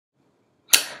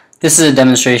This is a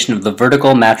demonstration of the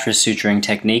vertical mattress suturing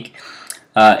technique.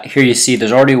 Here you see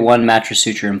there's already one mattress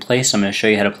suture in place. I'm going to show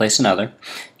you how to place another.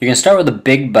 You're going to start with a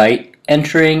big bite,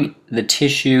 entering the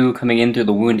tissue coming in through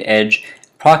the wound edge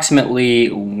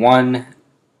approximately 1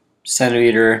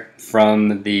 centimeter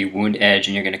from the wound edge,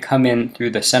 and you're going to come in through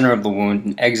the center of the wound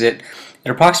and exit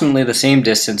at approximately the same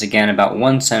distance, again about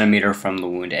 1 centimeter from the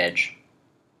wound edge.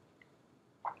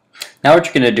 Now what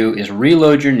you're going to do is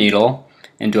reload your needle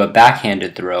and do a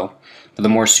backhanded throw with a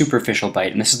more superficial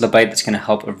bite, and this is the bite that's going to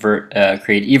help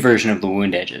create eversion of the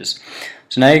wound edges.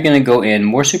 So now you're going to go in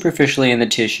more superficially in the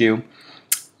tissue,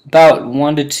 about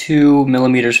 1 to 2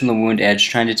 millimeters from the wound edge,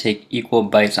 trying to take equal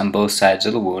bites on both sides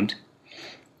of the wound.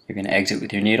 You're going to exit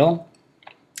with your needle,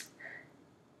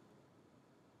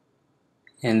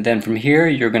 and then from here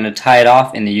you're going to tie it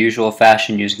off in the usual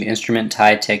fashion using the instrument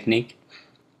tie technique.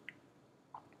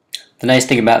 The nice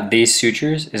thing about these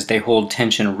sutures is they hold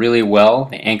tension really well.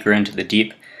 They anchor into the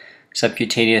deep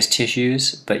subcutaneous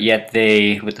tissues, but yet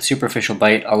they, with the superficial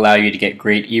bite, allow you to get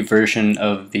great eversion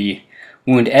of the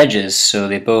wound edges, so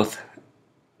they both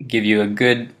give you a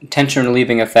good tension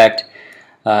relieving effect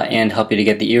and help you to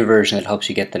get the eversion that helps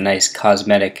you get the nice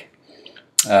cosmetic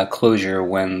closure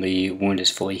when the wound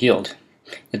is fully healed.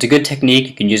 It's a good technique.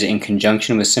 You can use it in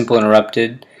conjunction with simple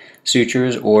interrupted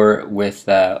sutures or with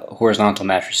horizontal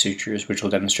mattress sutures, which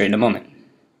we'll demonstrate in a moment.